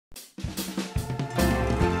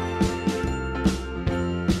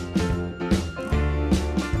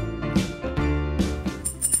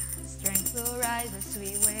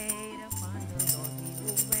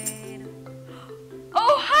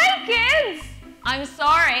I'm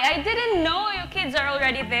sorry, I didn't know you kids are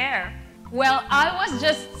already there. Well, I was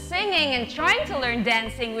just singing and trying to learn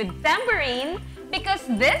dancing with tambourine because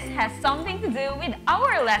this has something to do with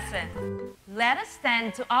our lesson. Let us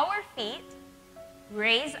stand to our feet,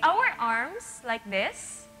 raise our arms like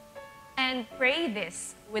this, and pray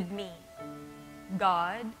this with me.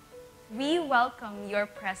 God, we welcome your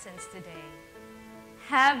presence today.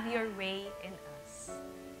 Have your way in us.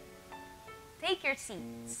 Take your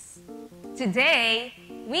seats. Today,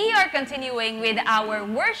 we are continuing with our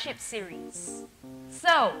worship series.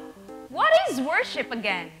 So, what is worship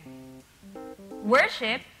again?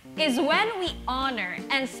 Worship is when we honor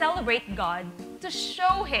and celebrate God to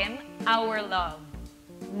show Him our love.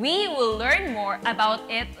 We will learn more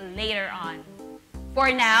about it later on.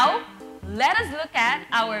 For now, let us look at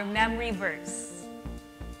our memory verse.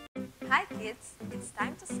 Hi kids, it's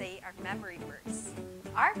time to say our memory verse.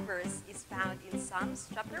 Our verse is found in Psalms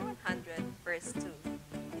chapter 100, verse 2.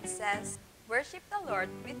 It says, "Worship the Lord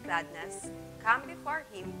with gladness, come before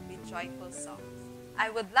Him with joyful songs." I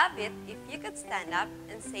would love it if you could stand up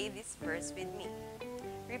and say this verse with me.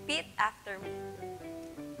 Repeat after me.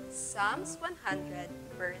 Psalms 100,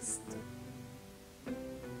 verse 2.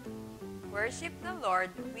 Worship the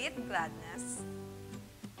Lord with gladness,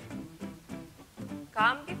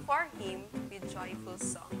 come before Him with joyful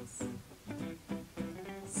songs.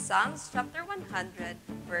 Psalms chapter 100,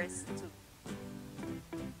 verse 2.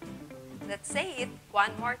 Let's say it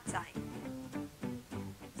one more time.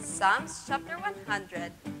 Psalms chapter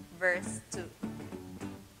 100, verse 2.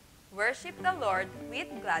 Worship the Lord with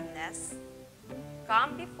gladness,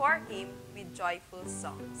 come before Him with joyful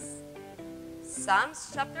songs.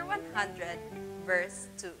 Psalms chapter 100, verse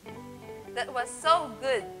 2. That was so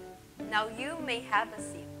good. Now you may have a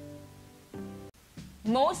seat.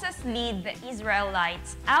 Moses led the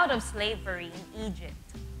Israelites out of slavery in Egypt.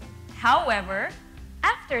 However,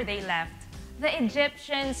 after they left, the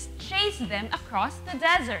Egyptians chased them across the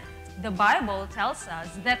desert. The Bible tells us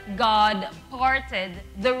that God parted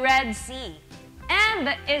the Red Sea and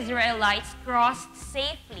the Israelites crossed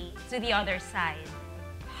safely to the other side.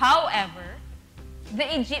 However, the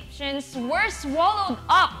Egyptians were swallowed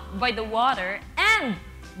up by the water and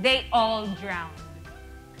they all drowned.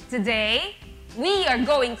 Today, we are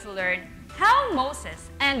going to learn how Moses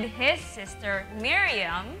and his sister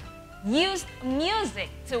Miriam used music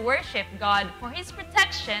to worship God for His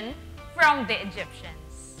protection from the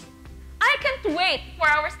Egyptians. I can't wait for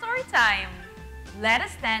our story time. Let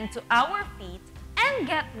us stand to our feet and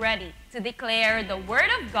get ready to declare the Word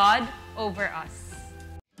of God over us.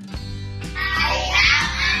 I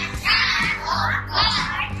am a child of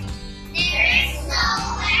God. There is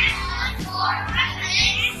nowhere but for my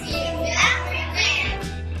legs in everywhere.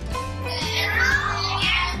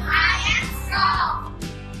 And I am strong.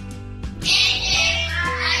 In Him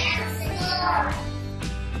I am secure.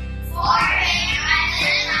 For Him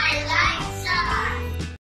I like sun.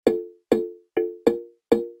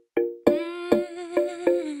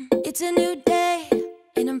 It's a new day,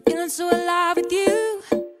 and I'm feeling so alive with you.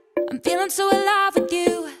 I'm feeling so alive with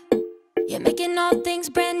you. You're making all things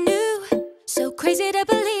brand new. So crazy to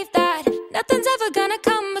believe that nothing's ever gonna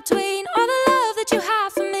come between all the love that you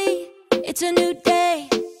have for me. It's a new day,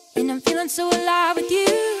 and I'm feeling so alive with you.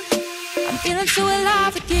 I'm feeling so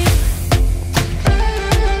alive with you.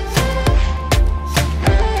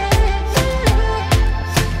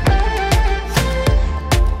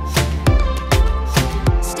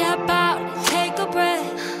 Step out, take a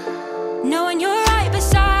breath, knowing you're right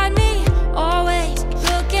beside me, always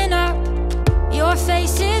looking up. Your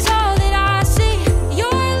face is all that I see.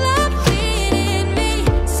 Your love within me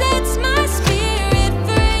sets my spirit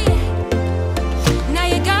free. Now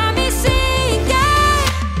you got me singing.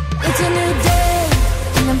 It's a new day,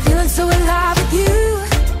 and I'm feeling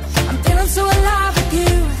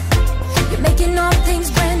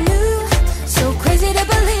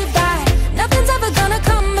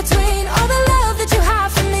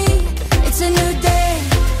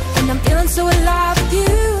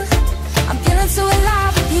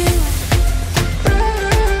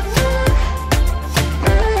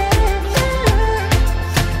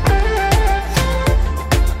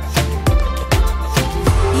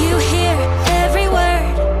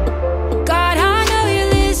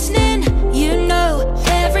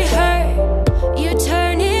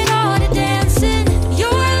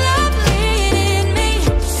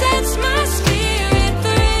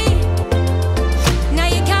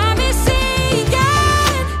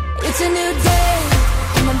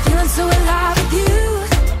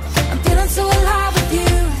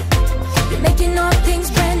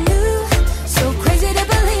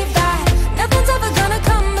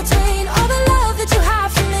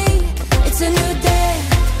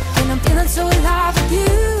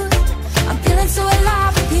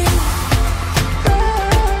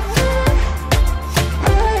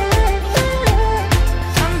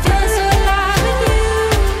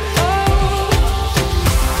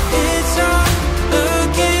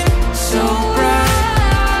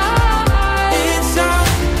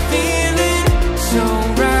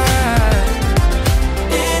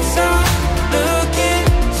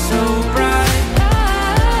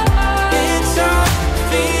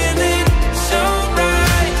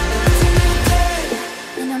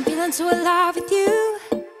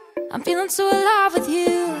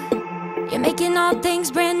all things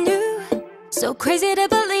brand new. So crazy to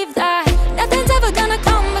believe that nothing's ever gonna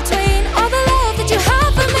come between all the love that you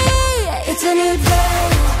have for me. It's a new day.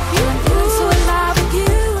 I'm feeling so alive with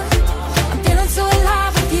you. I'm feeling so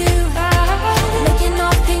alive with you. Making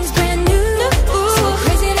all things brand new. So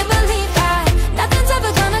crazy to believe that nothing's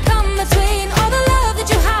ever gonna come between all the love that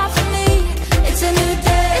you have for me. It's a new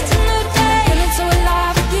day. It's a new day. I'm feeling so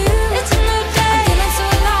alive with you. It's a new day. I'm feeling so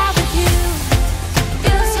alive with you.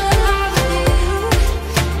 Feeling so alive with you.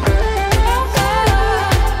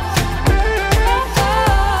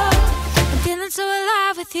 I'm feeling so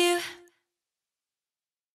alive with you.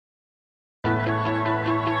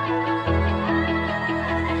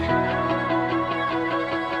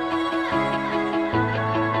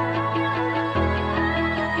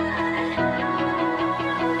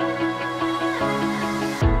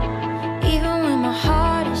 Even when my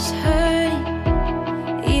heart is hurting,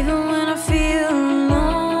 even when I feel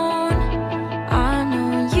alone, I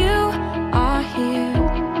know you are here.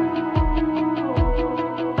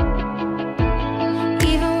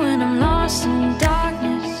 Even when I'm lost in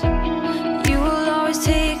darkness, you will always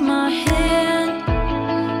take my hand.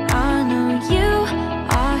 I know you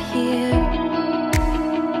are here.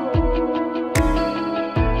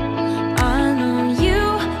 I know you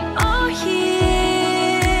are here.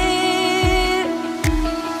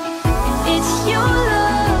 It's your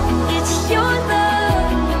love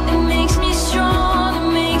that makes me strong, it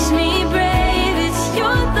makes me brave. It's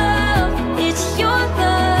your love, it's your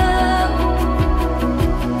love.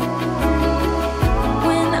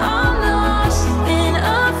 When I'm lost and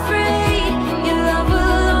afraid, your love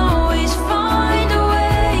will always find a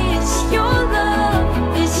way. It's your love,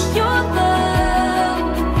 it's your love.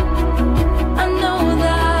 I know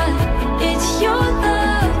that it's your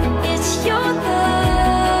love, it's your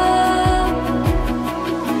love.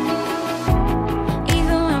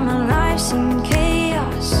 Even when my life's in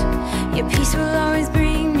chaos, your peace will always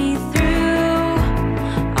bring me through.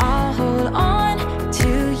 I'll hold on to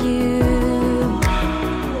you.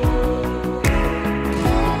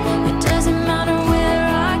 It doesn't matter where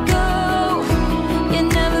I go, you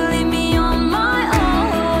never leave me on my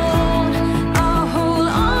own. I'll hold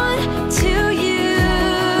on to you.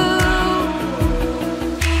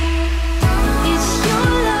 It's your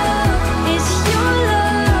love, it's your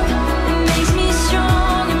love. It makes me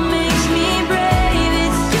strong, it makes me brave.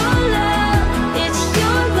 It's your love, it's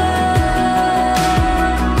your love.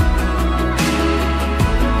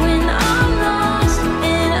 When I'm lost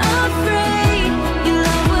and afraid, your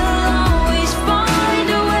love will always find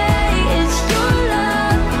a way. It's your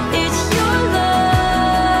love, it's your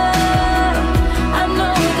love. I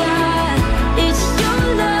know that it's your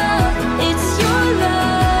love, it's your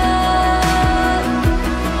love.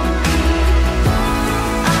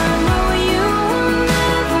 I know you will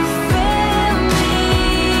never fail me.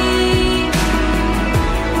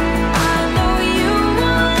 I know you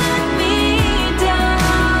won't let me down.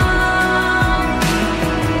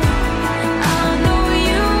 I know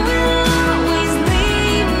you will always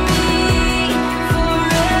lead me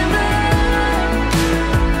forever,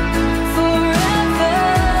 forever.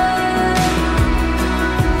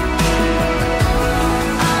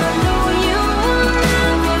 I know you will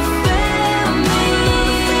never fail me.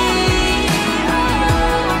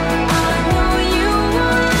 I know you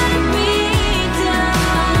won't let me down,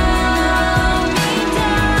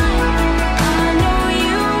 I know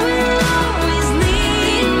you will always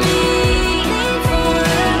lead me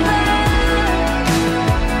forever,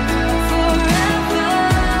 forever.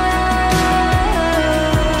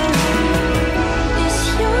 It's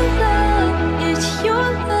your love, it's your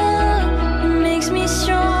love. It makes me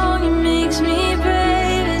strong, it makes me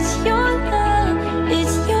brave. It's your love,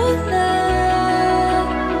 it's your love.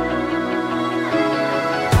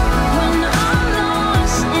 When I'm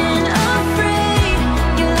lost and afraid,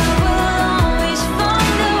 your love will always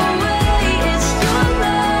find a way. It's your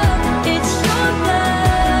love, it's your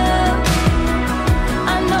love.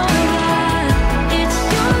 I know that it's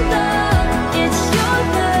your love, it's your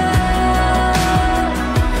love.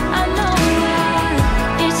 I know that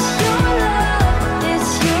it's your love,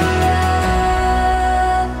 it's your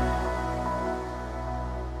love.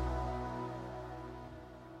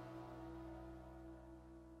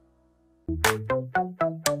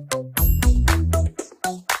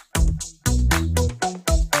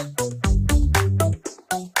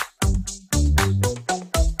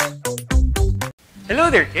 Hello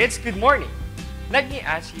there, kids. Good morning. Let me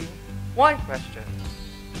ask you one question.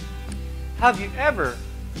 Have you ever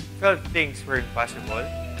felt things were impossible?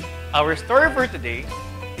 Our story for today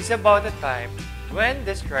is about a time when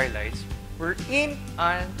the Israelites were in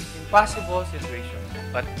an impossible situation,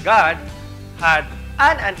 but God had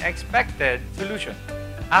an unexpected solution.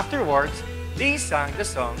 Afterwards, they sang the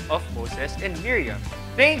song of Moses and Miriam,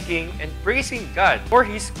 thanking and praising God for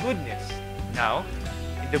His goodness. Now,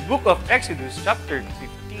 in the book of Exodus chapter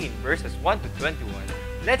 15 verses 1 to 21,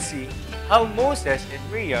 let's see how Moses and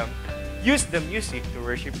Miriam used the music to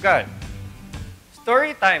worship God.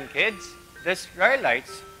 Story time, kids! The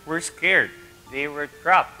Israelites were scared. They were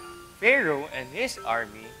trapped. Pharaoh and his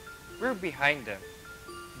army were behind them.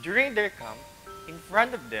 During their camp, in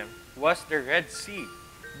front of them was the Red Sea.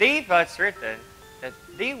 They felt certain that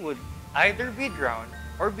they would either be drowned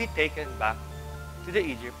or be taken back to the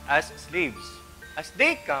Egypt as slaves. As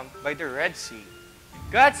they camped by the Red Sea,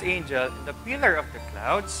 God's angel in the pillar of the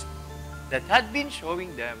clouds that had been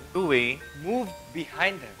showing them the way moved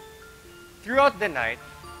behind them. Throughout the night,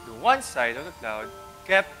 the one side of the cloud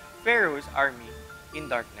kept Pharaoh's army in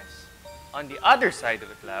darkness. On the other side of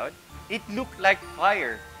the cloud, it looked like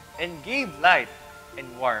fire and gave light and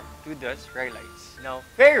warmth to the Israelites. Now,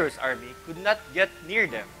 Pharaoh's army could not get near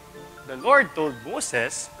them. The Lord told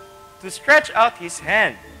Moses to stretch out his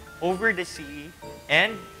hand over the sea,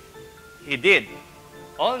 and he did.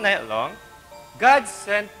 All night long, God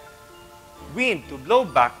sent wind to blow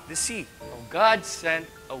back the sea. God sent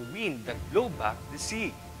a wind that blew back the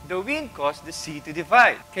sea. The wind caused the sea to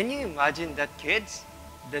divide. Can you imagine that, kids?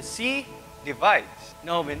 The sea divides.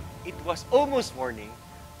 Now, when it was almost morning,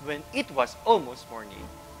 the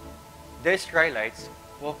Israelites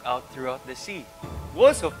walked out throughout the sea.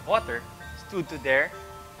 Walls of water stood to their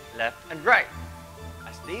left and right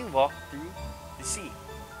as they walked through the sea.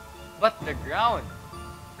 But the ground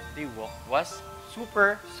they walked was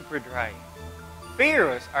super dry.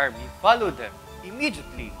 Pharaoh's army followed them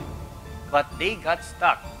immediately, but they got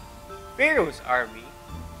stuck. Pharaoh's army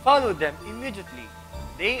followed them immediately.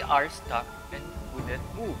 They are stuck and couldn't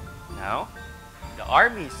move. Now, the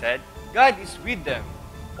army said, God is with them,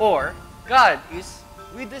 or God is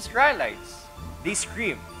with the Israelites. They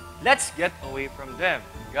screamed, let's get away from them.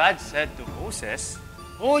 God said to Moses,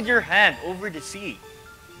 hold your hand over the sea.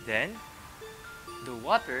 Then, the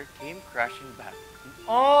water came crashing back, and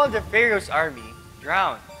all the Pharaoh's army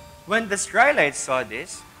drowned. When the Israelites saw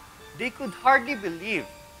this, they could hardly believe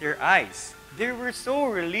their eyes. They were so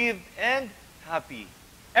relieved and happy.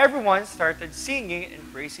 Everyone started singing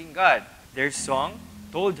and praising God. Their song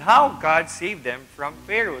told how God saved them from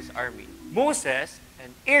Pharaoh's army. Moses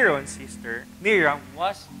and Aaron's sister, Miriam,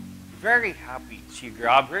 was very happy. She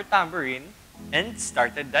grabbed her tambourine and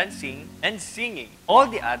started dancing and singing. All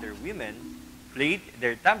the other women played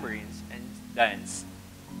their tambourines and danced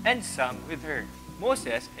and sang with her.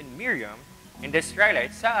 Moses and Miriam and the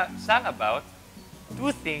Israelites sang about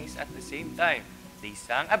two things at the same time. They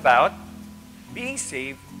sang about being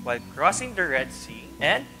saved while crossing the Red Sea,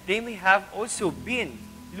 and they may have also been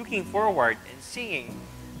looking forward and singing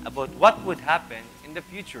about what would happen in the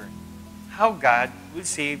future, how God will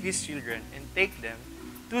save His children and take them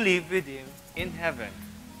to live with Him in heaven.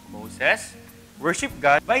 Moses worshiped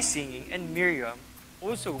God by singing, and Miriam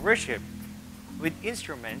also worshiped with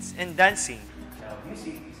instruments and dancing. Now,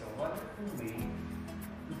 music is a wonderful way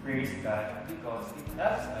to praise God because it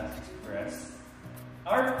helps us express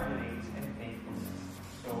our feelings and thankfulness.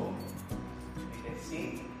 So, we can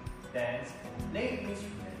sing, dance, and play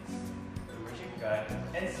instruments to worship God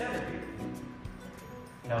and celebrate Him.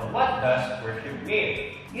 Now, what does worship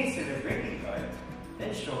mean? It's celebrating God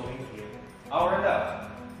and showing Him our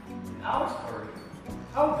love. In our story,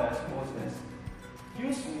 how does Moses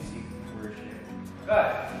use music to worship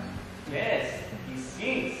God? Yes, he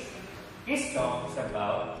sings. His song is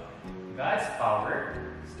about God's power,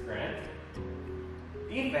 strength,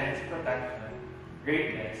 defense, protection,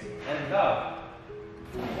 greatness, and love.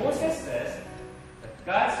 Moses says that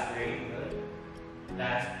God's reign will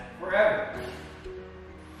last forever.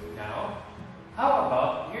 Now, how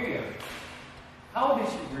about Miriam? How did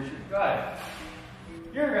she worship God?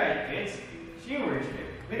 You're right, kids. She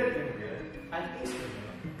worshipped with a timbrel, an instrument,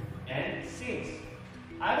 and sings.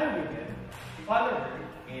 Other women follow her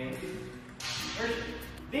in worship.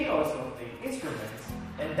 They also play instruments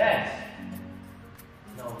and dance.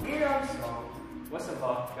 Now, Miriam's song was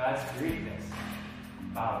about God's greatness,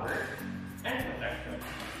 power, and protection.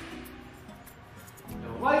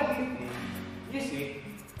 Now, why do you think music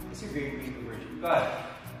is a great way to worship God?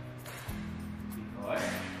 Because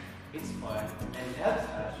it's fun and helps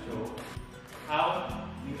us show how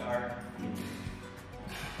we are feeling.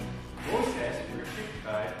 Moses worshipped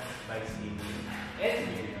God by singing, and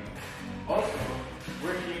Miriam also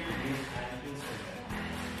worshipped with an instrument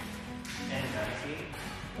and dancing.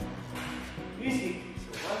 Music is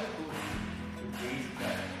a wonderful way to praise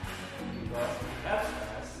God because it helps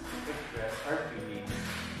us express our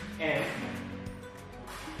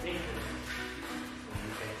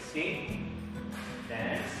sing,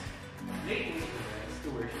 dance, play instruments to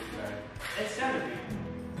worship God, and celebrate.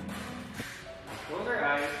 Close our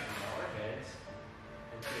eyes and bow our heads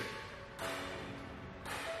and pray.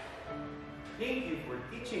 Thank you for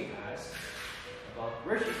teaching us about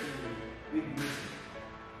worshiping you with music.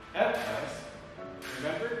 Help us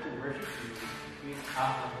remember to worship you with a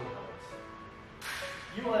humble hearts.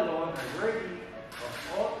 You alone are worthy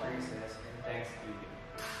of all praises and thanksgiving.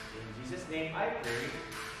 In Jesus' name I pray.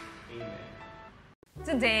 Amen.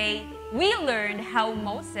 Today, we learned how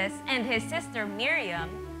Moses and his sister Miriam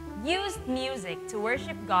used music to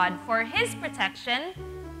worship God for his protection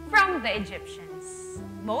from the Egyptians.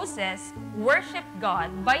 Moses worshiped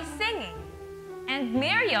God by singing, and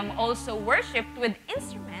Miriam also worshiped with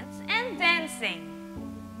instruments and dancing.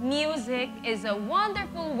 Music is a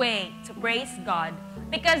wonderful way to praise God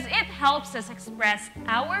because it helps us express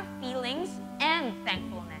our feelings and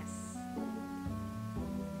thankfulness.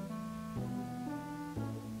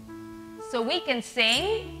 So we can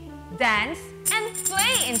sing, dance, and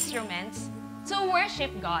play instruments to worship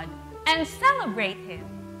God and celebrate Him.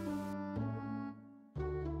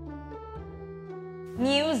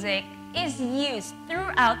 Music is used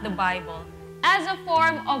throughout the Bible as a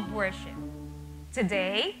form of worship.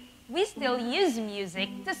 Today, we still use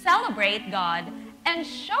music to celebrate God and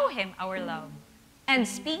show Him our love. And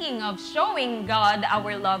speaking of showing God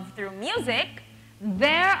our love through music,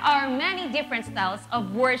 there are many different styles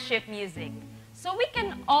of worship music. So we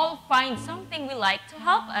can all find something we like to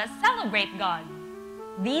help us celebrate God.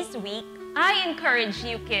 This week, I encourage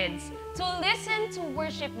you kids to listen to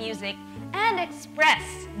worship music and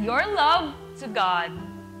express your love to God.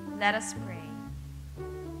 Let us pray.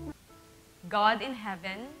 God in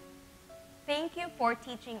heaven, thank you for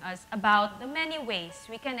teaching us about the many ways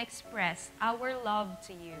we can express our love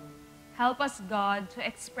to you. Help us, God, to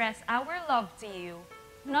express our love to you,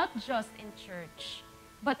 not just in church,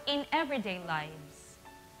 but in everyday lives.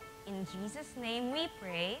 In Jesus' name we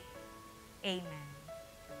pray, Amen.